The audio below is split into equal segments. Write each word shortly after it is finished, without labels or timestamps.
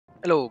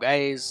Hello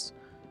guys!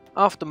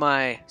 After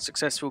my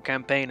successful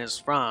campaign as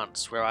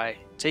France, where I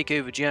take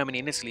over Germany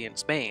and Italy and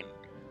Spain,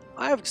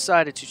 I have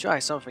decided to try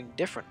something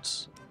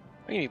different.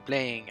 I'm going to be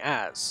playing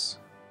as...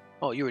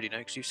 Oh, you already know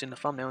because you've seen the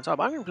thumbnail on top.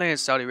 I'm going to play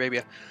as Saudi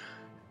Arabia.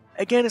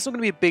 Again, it's not going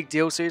to be a big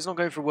deal, so it's not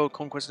going for world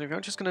conquest or anything.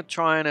 I'm just going to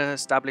try and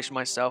establish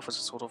myself as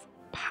a sort of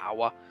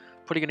power.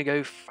 Probably going to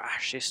go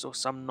fascist or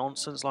some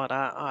nonsense like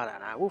that. I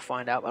don't know. We'll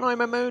find out. But I'm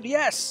in mode.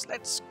 Yes!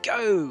 Let's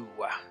go!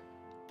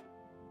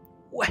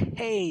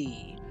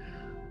 Hey!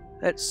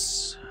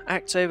 Let's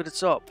act over the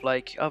top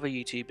like other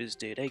YouTubers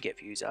do. They get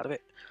views out of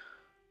it.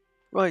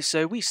 Right,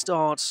 so we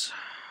start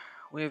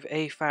with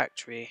a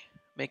factory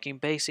making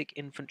basic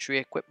infantry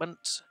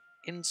equipment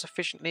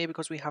insufficiently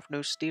because we have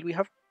no steel.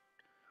 What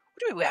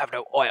do you mean we have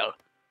no oil?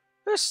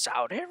 We're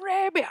Saudi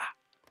Arabia.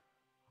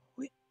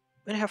 We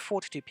only have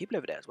 42 people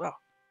over there as well.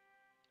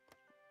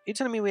 You're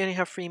telling me we only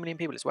have 3 million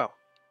people as well?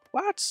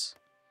 What?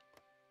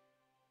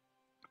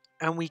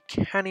 And we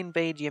can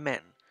invade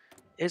Yemen.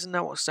 Isn't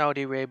that what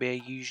Saudi Arabia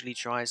usually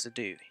tries to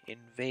do?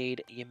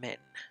 Invade Yemen.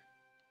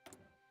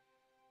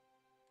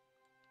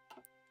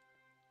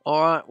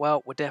 Alright,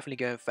 well, we're definitely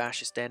going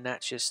fascist then.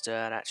 That's just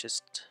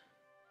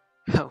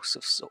House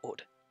of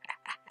Sword.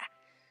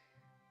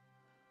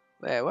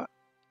 Wait, what?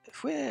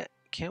 If we're...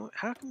 Can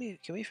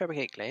we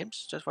fabricate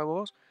claims? Justify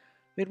wars?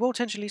 We'd war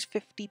tension at least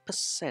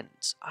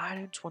 50%. I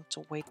don't want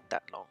to wait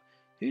that long.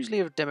 Who's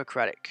leader of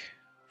Democratic?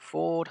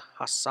 Ford,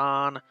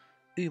 Hassan,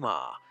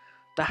 Umar.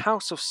 The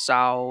House of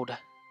Saud.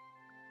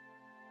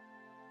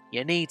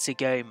 You need to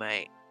go,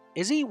 mate.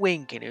 Is he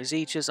winking or is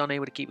he just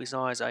unable to keep his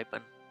eyes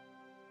open?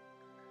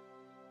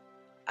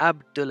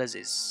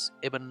 Abdulaziz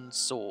Ibn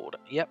Saud.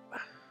 Yep.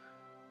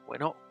 We're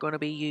not gonna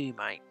be you,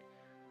 mate.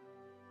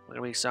 We're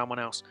gonna be someone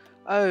else.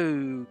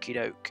 Okie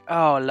doke.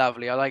 Oh,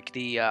 lovely. I like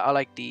the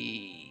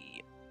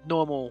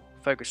normal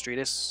focus tree.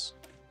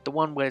 The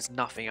one where there's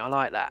nothing. I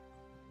like that.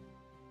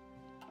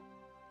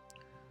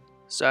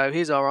 So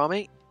here's our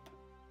army.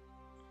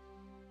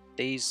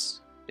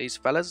 These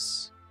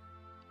fellas.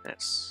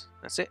 That's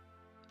it.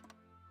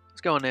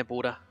 Let's go on there,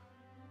 border.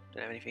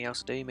 Don't have anything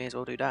else to do. May as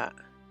well do that.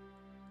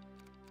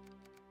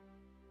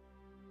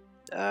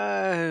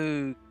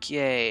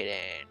 Okay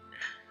then.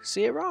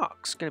 See,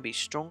 Iraq's gonna be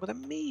stronger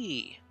than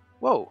me.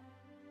 Whoa.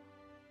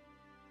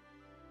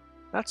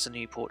 That's a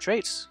new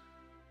portrait.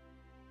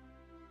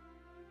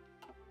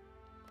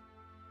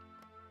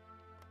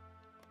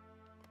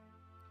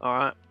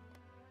 Alright.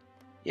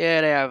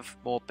 Yeah, they have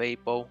more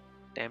people.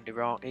 Damned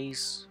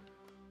Iraqis.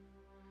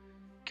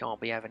 Can't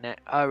be having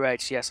that.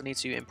 Alright, so yes, I need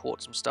to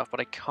import some stuff,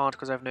 but I can't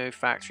because I have no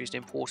factories to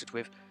import it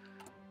with.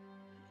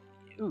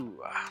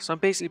 Ooh, so I'm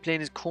basically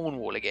playing as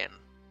Cornwall again.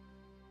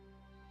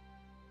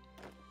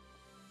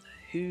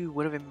 Who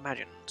would have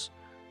imagined?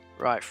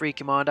 Right, free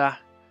commander.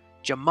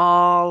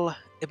 Jamal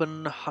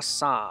Ibn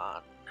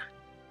Hassan.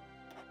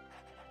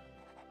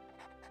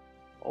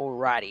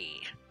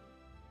 Alrighty.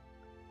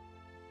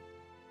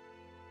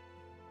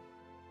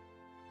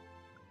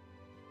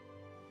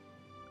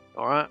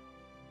 Alright.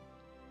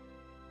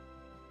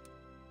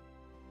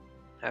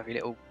 Have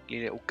your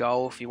little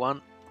goal if you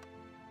want.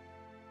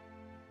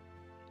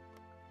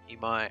 You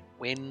might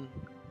win.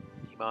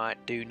 You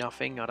might do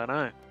nothing. I don't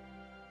know.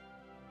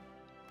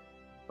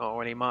 Not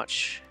really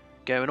much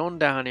going on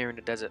down here in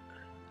the desert.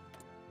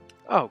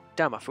 Oh,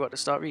 damn, I forgot to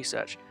start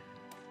research.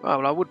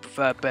 Well, I would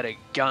prefer better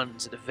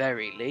guns at the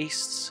very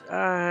least.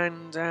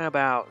 And how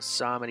about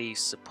some of these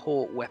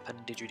support weapon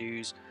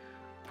didgeridoos?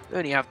 We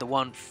only have the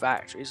one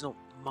factory. There's not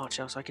much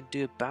else I can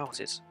do about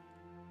it.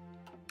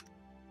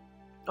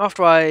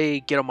 After I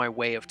get on my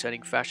way of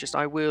turning fascist,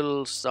 I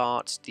will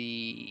start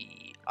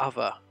the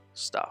other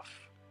stuff.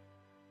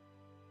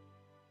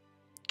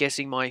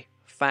 Guessing my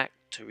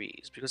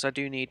factories, because I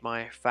do need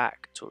my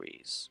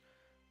factories.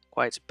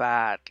 Quite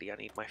badly, I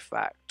need my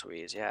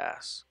factories,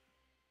 yes.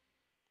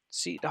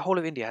 See, the whole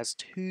of India has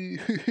two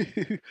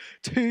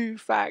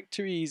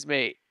factories,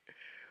 mate.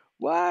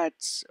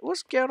 What?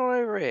 What's going on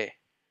over here?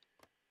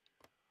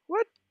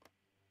 What?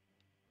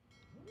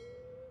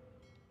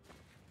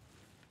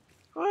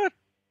 What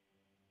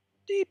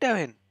are you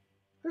doing?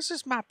 What's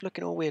this map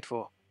looking all weird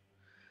for?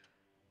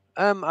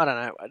 I don't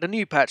know. The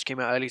new patch came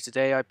out earlier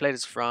today. I played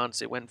as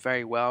France. It went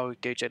very well.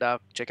 Go check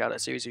out that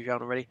series if you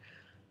haven't already.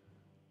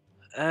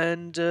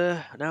 And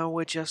now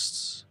we're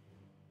just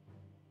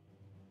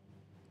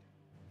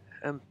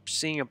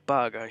seeing a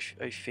bug. I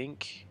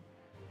think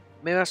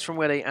maybe that's from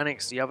where they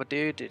annexed the other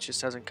dude. It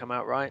just hasn't come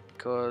out right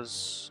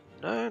because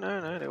no.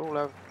 They all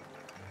have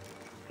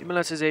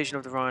demilitarization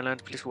of the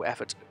Rhineland, political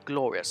effort,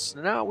 glorious.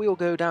 Now we'll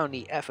go down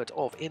the effort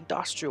of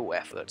industrial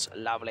effort.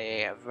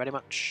 Lovely, very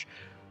much.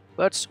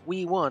 But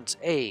we want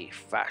a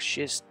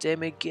fascist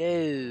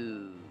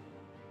demagogue.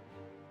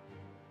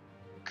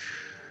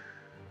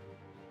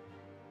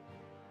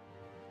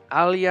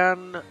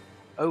 Alian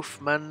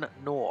Othman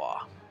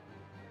Noor.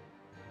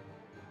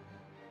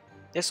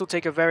 This will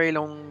take a very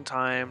long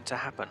time to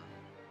happen.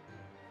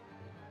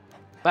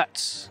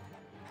 But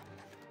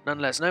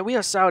nonetheless, no, we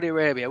are Saudi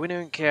Arabia. We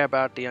don't care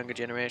about the younger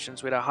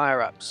generations. We're the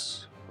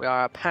higher-ups. We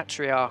are a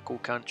patriarchal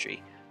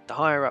country. The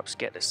higher ups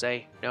get to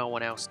say, no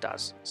one else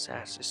does. So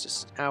that's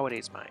just how it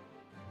is, mate.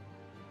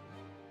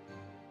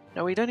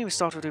 Now, we don't even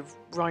start with the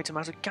right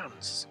amount of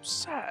guns. It's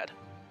sad.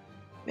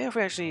 Maybe if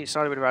we actually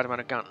started with the right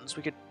amount of guns,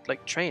 we could,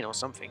 like, train or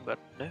something, but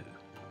no.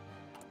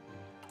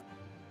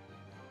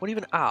 What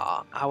even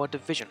are our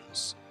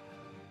divisions?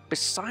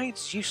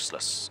 Besides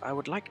useless, I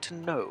would like to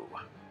know.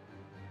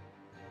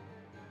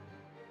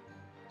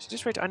 So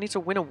this rate, I need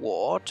to win a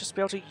war just to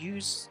be able to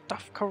use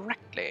stuff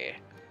correctly.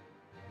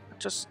 It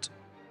just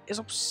is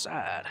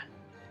absurd.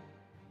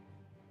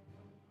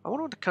 I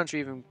wonder what the country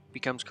even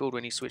becomes called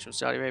when you switch from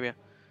Saudi Arabia.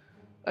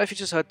 If you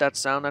just heard that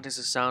sound, that is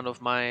the sound of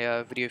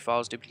my video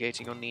files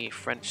duplicating on the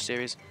French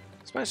series.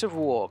 Spanish Civil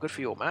War, good for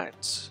you,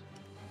 mate.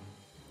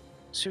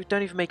 So we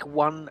don't even make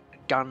one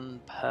gun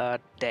per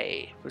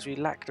day, because we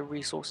lack the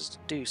resources to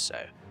do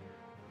so.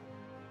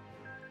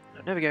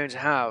 I'm never going to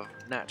have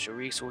natural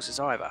resources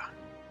either.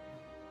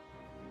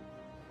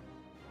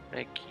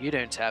 Like, you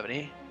don't have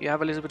any. You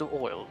have a little bit of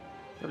oil.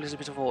 You have a little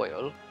bit of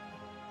oil.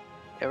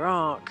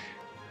 Iraq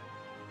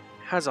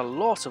has a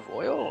lot of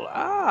oil.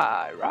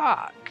 Ah,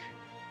 Iraq.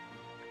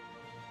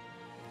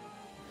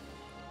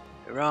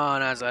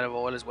 Iran has a lot of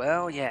oil as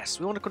well. Yes,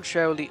 we want to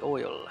control the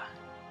oil.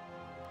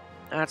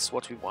 That's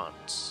what we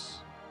want.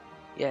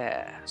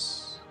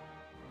 Yes.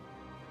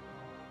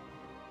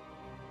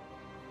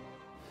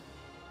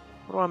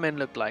 What do our men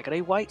look like? Are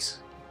they white?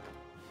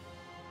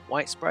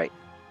 White sprite?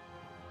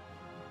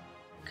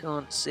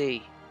 Can't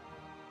see.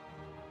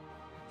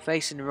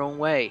 Facing the wrong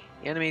way.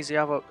 The enemy's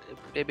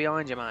they're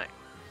behind you, mate.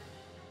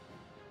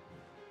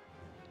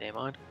 Never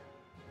mind.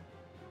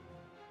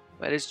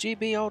 Where does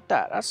GB hold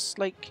that? That's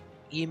like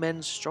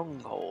Yemen's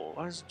stronghold.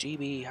 Why does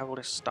GB have all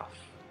this stuff?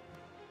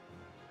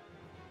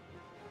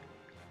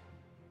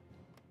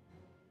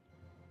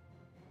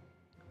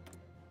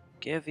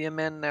 Give your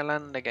men their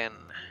land again.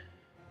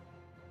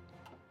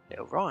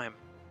 Little rhyme.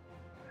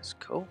 That's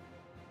cool.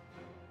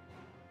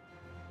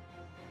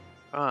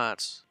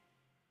 Right.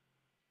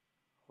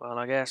 Well,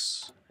 I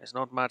guess there's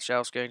not much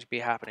else going to be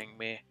happening.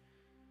 We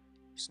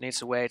just need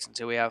to wait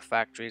until we have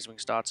factories. We can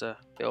start to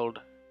build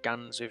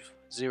guns with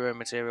zero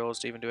materials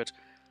to even do it.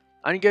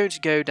 I'm going to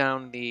go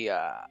down the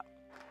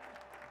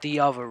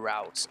other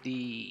route,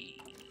 the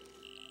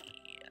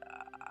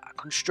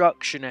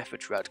construction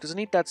effort route, because I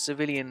need that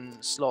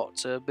civilian slot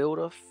to build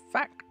a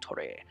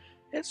factory.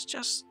 It's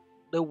just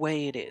the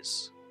way it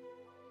is.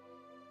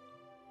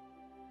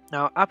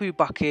 Now, Abu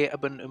Bakr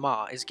ibn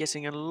Umar is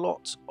getting a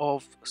lot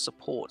of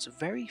support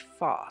very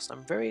fast.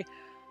 I'm very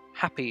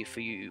happy for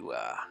you,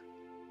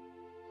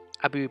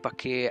 Abu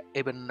Bakr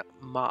ibn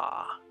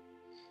Umar.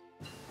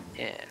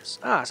 Yes.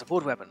 Ah,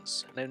 support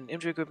weapons. And then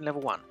infantry equipment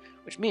level 1.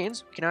 Which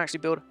means we can actually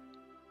build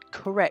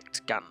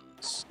correct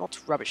guns. Not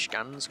rubbish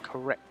guns,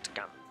 correct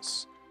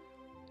guns.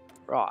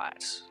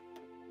 Right.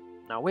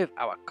 Now with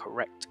our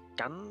correct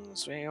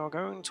guns, we are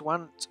going to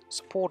want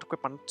support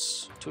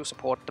equipment to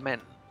support the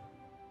men.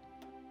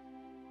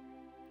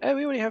 Oh,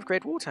 we already have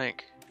Great War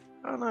Tank.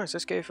 Oh nice,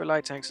 let's go for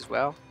light tanks as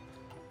well.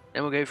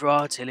 Then we'll go for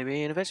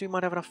artillery, and eventually we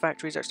might have enough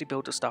factories to actually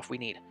build the stuff we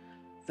need.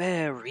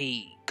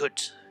 Very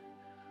good.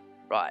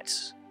 Right.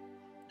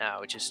 Now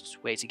we just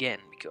wait again,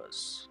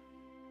 because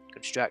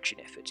construction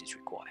effort is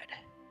required.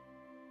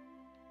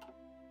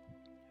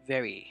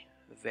 Very,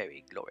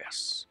 very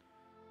glorious.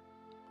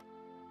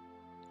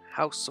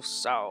 House of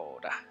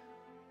Saud.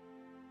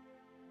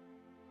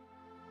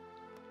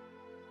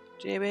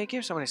 GB,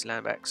 give someone his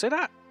land back. So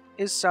that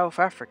is South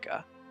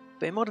Africa,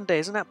 but in modern day,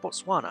 isn't that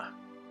Botswana?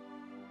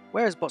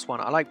 Where is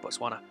Botswana? I like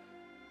Botswana.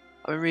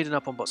 I've been reading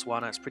up on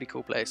Botswana. It's a pretty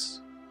cool place.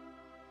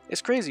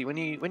 It's crazy when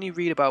you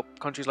read about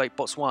countries like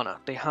Botswana.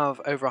 They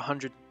have over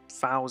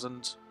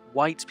 100,000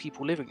 white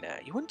people living there.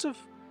 You wouldn't have.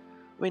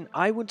 I mean,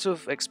 I wouldn't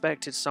have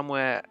expected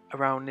somewhere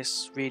around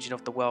this region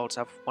of the world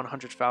to have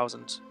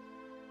 100,000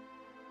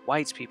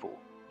 white people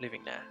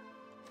living there.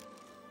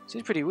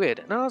 Seems pretty weird.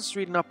 And I was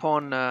reading up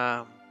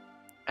on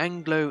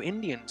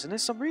Anglo-Indians, and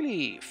there's some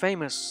really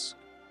famous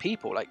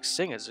people, like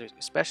singers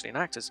especially, and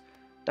actors.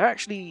 They're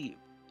actually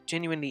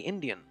genuinely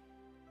Indian,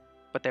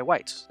 but they're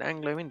white. They're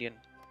Anglo-Indian.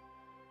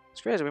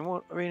 It's crazy. I've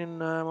been reading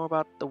more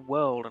about the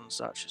world and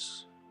such.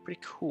 It's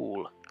pretty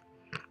cool.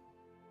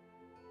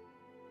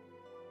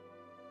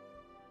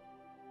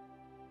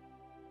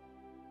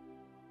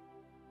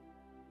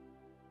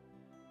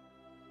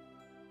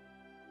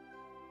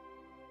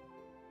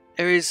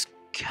 There is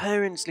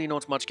currently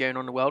not much going on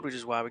in the world, which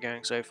is why we're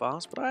going so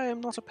fast, but I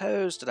am not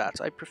opposed to that.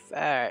 I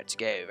prefer it to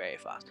go very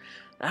fast.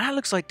 Now that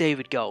looks like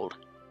David Gold.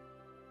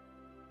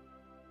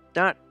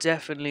 That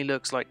definitely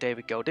looks like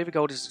David Gold. David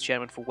Gold is the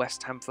chairman for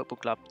West Ham Football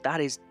Club. That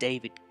is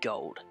David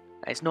Gold.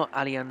 It's not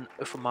Alian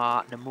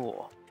Ufamar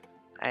Namur.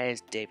 That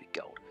is David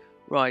Gold.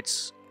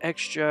 Right,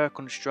 extra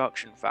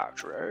construction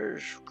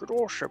factories could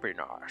also be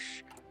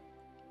nice.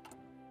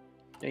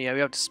 Yeah, we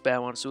have to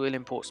spare one, so we'll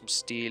import some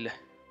steel.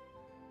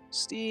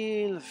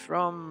 Steel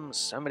from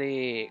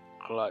somebody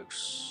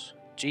close.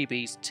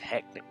 GB's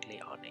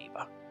technically our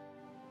neighbour.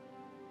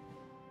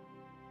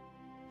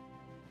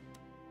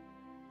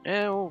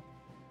 Now,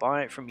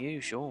 buy it from you,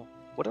 sure.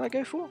 What did I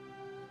go for?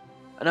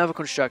 Another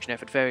construction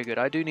effort, very good.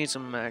 I do need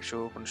some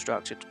actual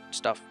constructed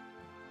stuff.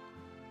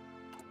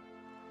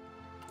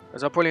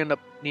 As I'll probably end up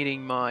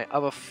needing my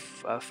other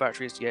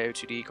factories to go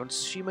to the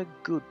consumer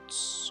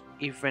goods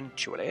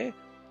eventually.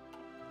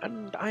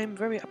 And I am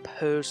very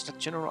opposed to the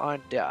general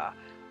idea.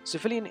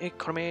 Civilian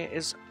economy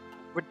is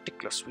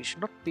ridiculous. We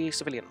should not be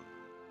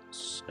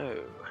civilians.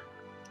 No.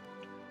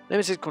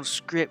 Limited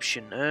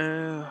conscription.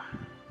 No.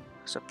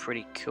 That's a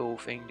pretty cool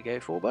thing to go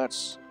for,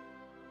 but...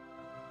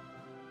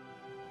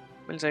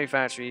 Military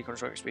factory,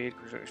 construction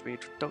speed,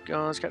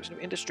 dockyards, captain of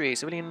industry,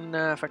 civilian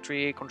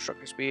factory,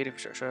 construction speed,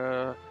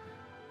 infrastructure...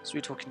 So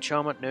we're talking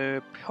charmer?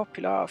 No.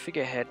 Popular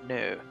figurehead?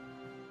 No.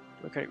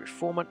 Democratic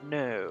reformer?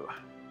 No.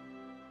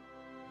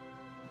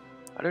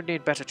 I don't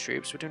need better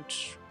troops. We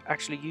don't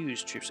actually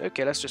use troops.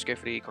 Okay, let's just go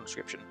for the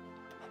conscription.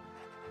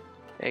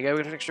 There you go, we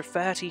got an extra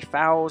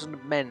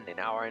 30,000 men in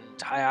our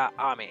entire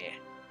army.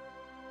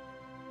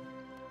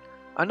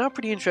 I'm now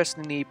pretty interested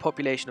in the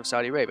population of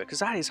Saudi Arabia, because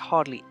that is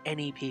hardly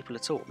any people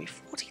at all. I mean,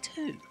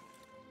 42.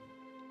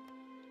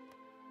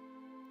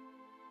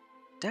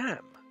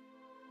 Damn.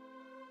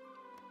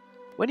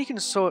 When you can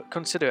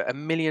consider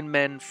 1 million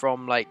men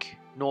from, like,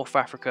 North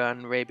Africa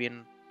and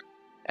Arabian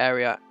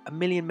area, 1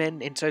 million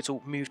men in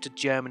total moved to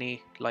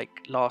Germany,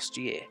 like, last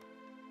year.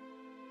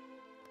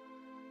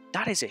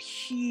 That is a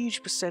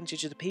huge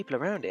percentage of the people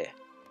around here.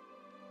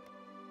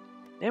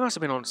 They must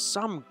have been on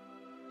some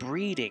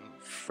breeding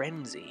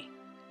frenzy.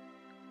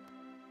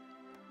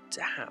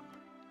 Damn.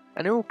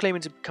 And they're all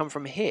claiming to come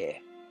from here.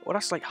 Well,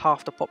 that's like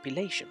half the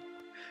population.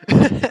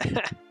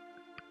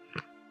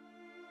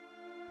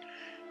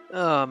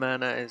 Oh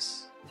man,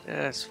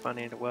 that's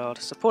funny in the world.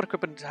 Support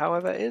equipment,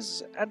 however,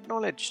 is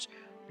acknowledged.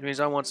 It means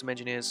I want some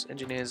engineers,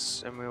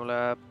 and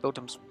we'll build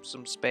them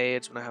some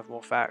spades when I have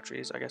more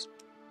factories, I guess.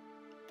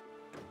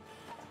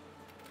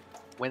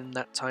 When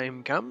that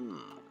time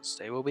comes,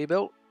 they will be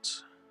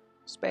built.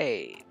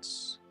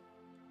 Spades.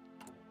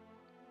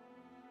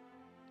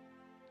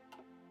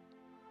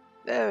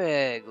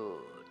 Very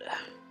good.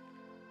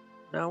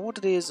 Now, what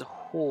do these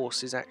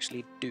horses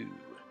actually do?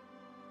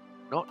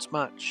 Not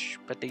much,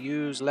 but they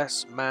use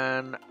less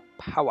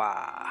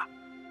manpower.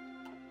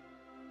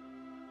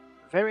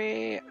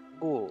 Very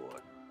good.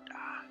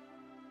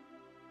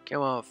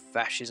 Come on,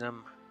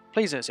 fascism.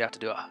 Please don't say I have to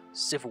do a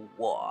civil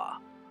war.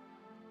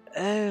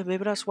 Maybe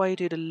that's why you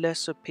do the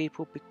lesser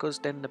people, because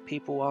then the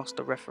people ask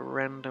the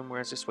referendum,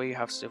 whereas this way you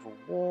have civil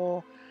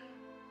war.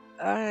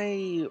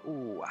 Oosh.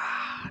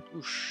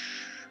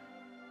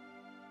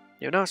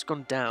 Yeah, now it's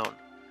gone down.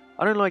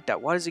 I don't like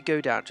that. Why does it go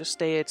down? Just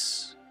stay at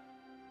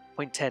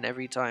 0.10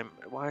 every time.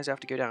 Why does it have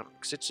to go down?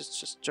 Because it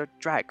just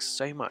drags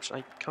so much.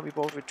 I can't be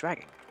bothered with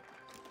dragging.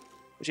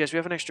 But yes, we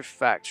have an extra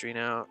factory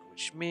now,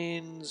 which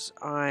means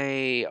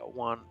I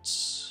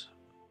want...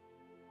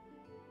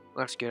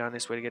 We'll have to go down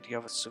this way to get the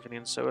other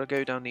civilians, so we'll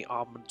go down the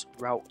armament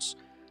routes.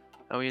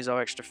 And we'll use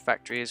our extra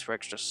factories for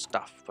extra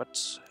stuff, but...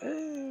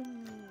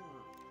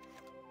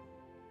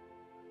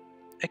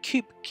 a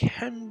coup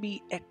can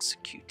be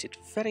executed.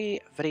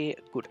 Very, very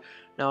good.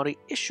 Now, the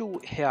issue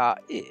here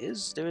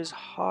is there is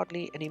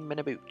hardly any men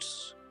about.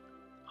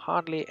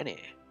 Hardly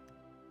any.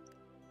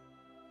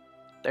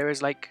 There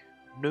is, like,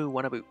 no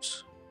one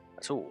about.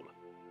 That's all.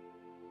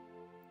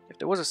 If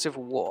there was a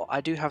civil war,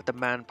 I do have the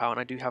manpower and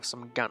I do have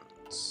some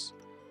guns.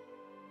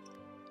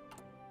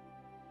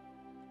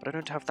 But I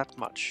don't have that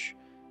much.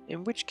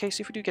 In which case,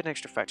 if we do get an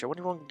extra factory, I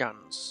wonder on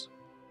guns.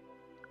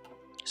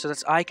 So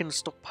that I can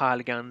stockpile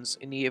guns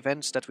in the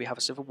events that we have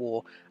a civil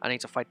war. I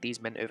need to fight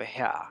these men over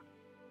here.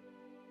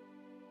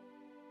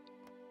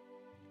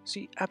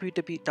 See, Abu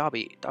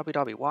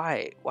Dhabi,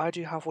 why? Why do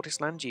you have all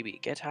this land,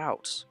 GB? Get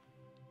out.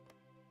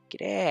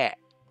 Get out.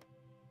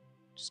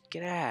 Just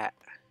get out.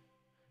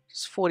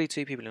 There's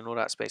 42 people in all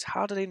that space.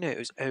 How do they know it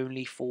was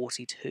only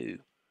 42?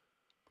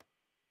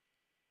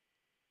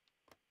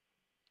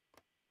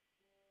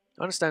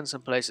 I understand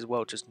some places,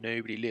 well, just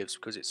nobody lives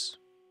because it's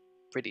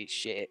pretty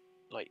shit.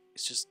 Like,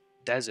 it's just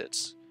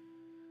deserts.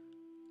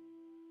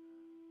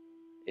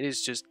 It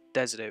is just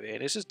desert over here.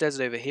 And it's just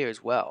desert over here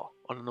as well,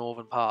 on the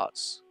northern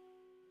parts.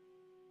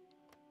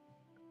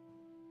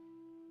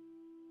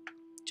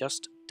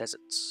 Just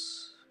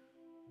deserts.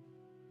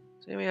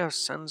 So we have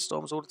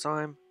sandstorms all the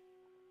time.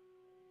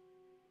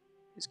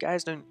 These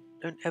guys don't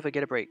ever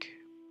get a break.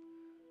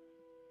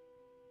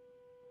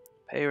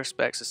 Pay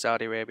respects to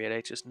Saudi Arabia,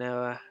 they just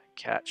never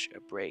catch a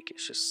break.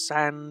 It's just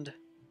sand.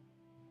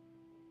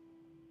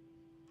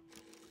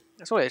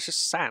 That's all it is,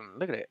 just sand.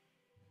 Look at it.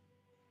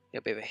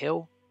 A bit of a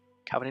hill,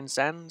 covered in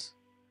sand.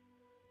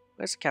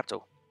 Where's the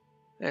capital?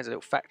 There's a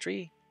little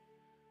factory.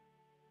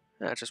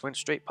 No, it just went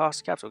straight past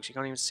the capital because you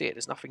can't even see it.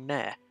 There's nothing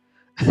there.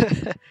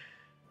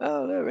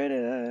 Oh, no, really?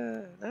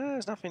 No,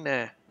 there's nothing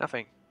there.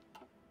 Nothing.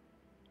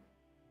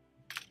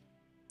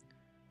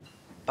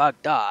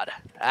 Baghdad.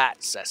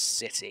 That's a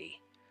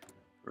city.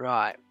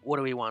 Right, what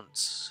do we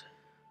want?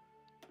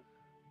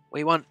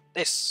 We want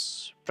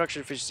this.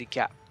 Production efficiency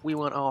cap. We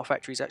want our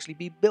factories actually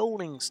be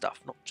building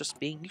stuff, not just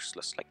being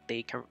useless like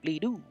they currently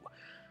do.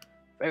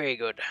 Very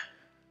good.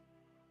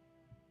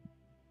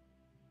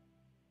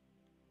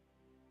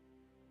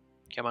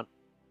 Come on.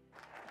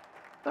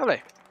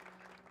 Lovely.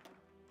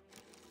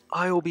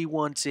 I will be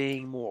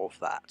wanting more of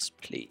that,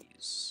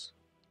 please.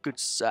 Good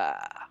sir,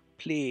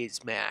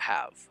 please may I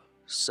have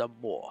some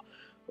more?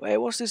 Wait,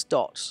 what's this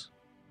dot?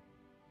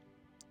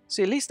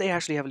 See, at least they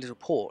actually have a little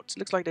port. It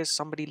looks like there's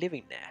somebody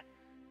living there.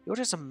 You're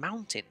just a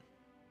mountain.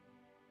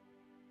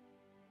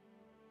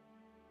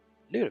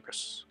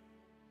 Ludicrous.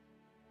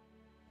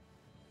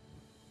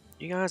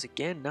 You guys,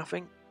 again,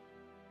 nothing?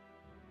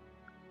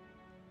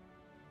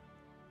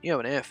 You have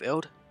an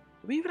airfield?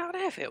 Do we even have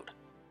an airfield?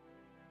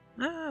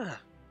 Ah.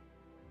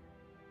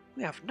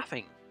 We have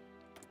nothing.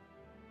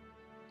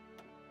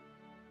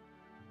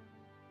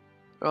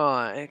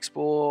 Right,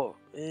 export.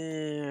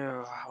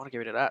 I want to get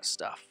rid of that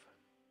stuff.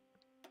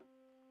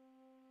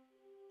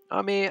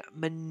 Army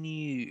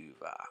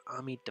maneuver.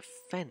 Army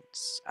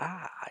defense.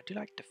 Ah, I do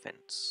like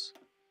defense.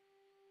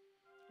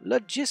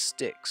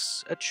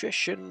 Logistics.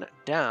 Attrition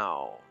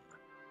down.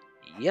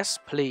 Yes,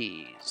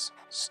 please.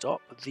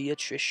 Stop the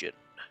attrition.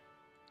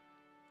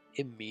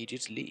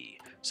 Immediately.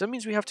 So that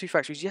means we have 2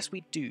 factories. Yes,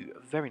 we do.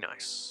 Very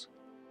nice.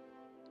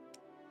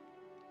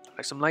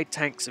 Like some light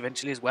tanks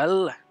eventually as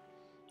well.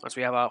 Once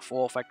we have our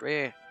 4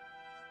 factory.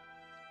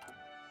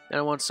 Then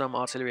I want some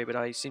artillery, but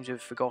I seem to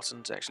have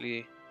forgotten to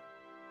actually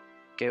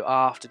go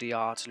after the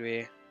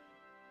artillery.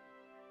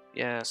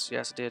 Yes,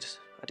 yes I did.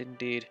 I did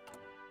indeed.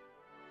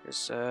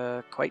 It's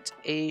quite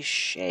a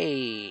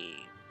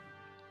shame.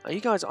 You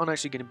guys aren't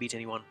actually going to beat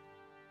anyone.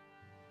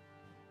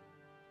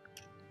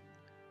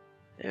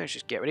 Yeah, let's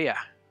just get rid of ya.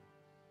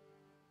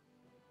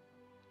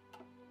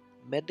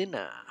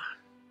 Medina.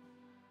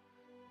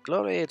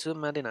 Glory to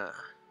Medina.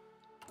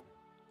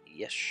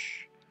 Yes.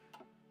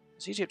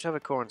 Does Egypt have a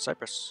core in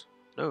Cyprus?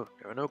 No,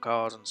 there are no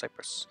cars in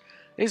Cyprus.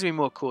 There needs to be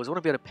more cores. I want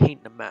to be able to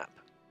paint the map.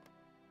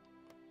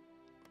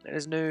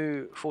 There's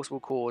no forcible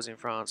cores in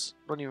France.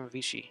 Not even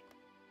Vichy.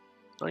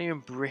 Not even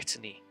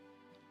Brittany.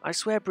 I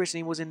swear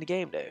Brittany was in the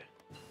game though.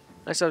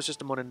 Unless that was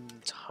just a modern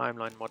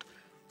timeline mod.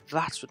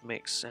 That would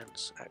make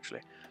sense,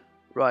 actually.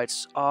 Right,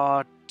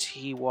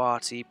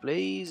 RT-WATI,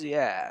 please.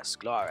 Yes,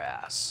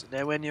 glorious.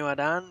 Then when you are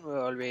done,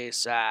 we'll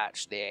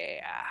research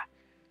the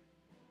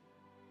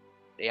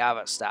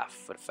other stuff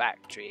for the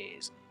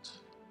factories. And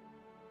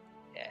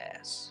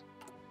yes.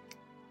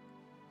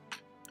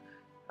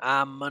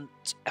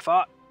 Armament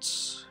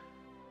efforts.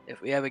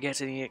 If we ever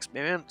get any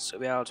experience,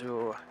 we'll be able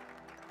to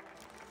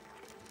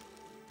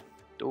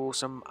do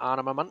some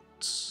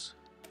armaments.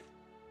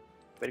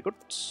 Very good.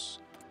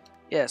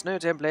 Yes, no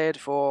template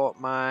for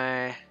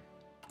my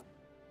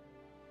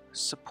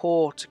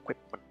support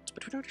equipment,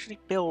 but we don't actually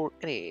build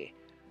any.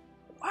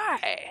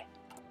 Why?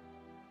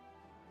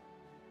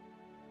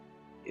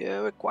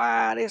 You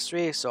require this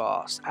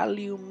resource,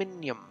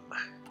 aluminium.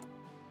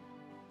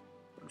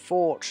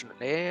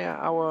 Unfortunately,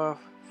 our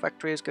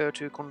factories go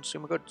to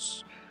consumer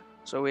goods,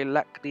 so we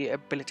lack the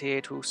ability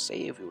to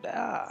save you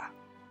there.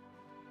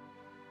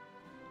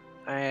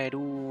 I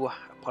do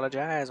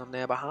apologize on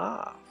their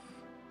behalf.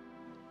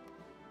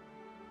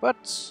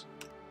 But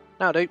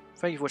now, though,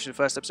 thank you for watching the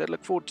first episode.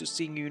 Look forward to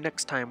seeing you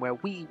next time, where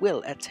we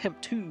will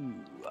attempt to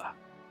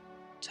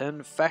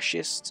turn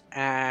fascist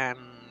and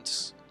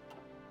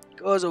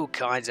cause all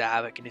kinds of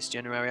havoc in this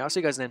January. I'll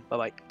see you guys then. Bye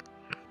bye.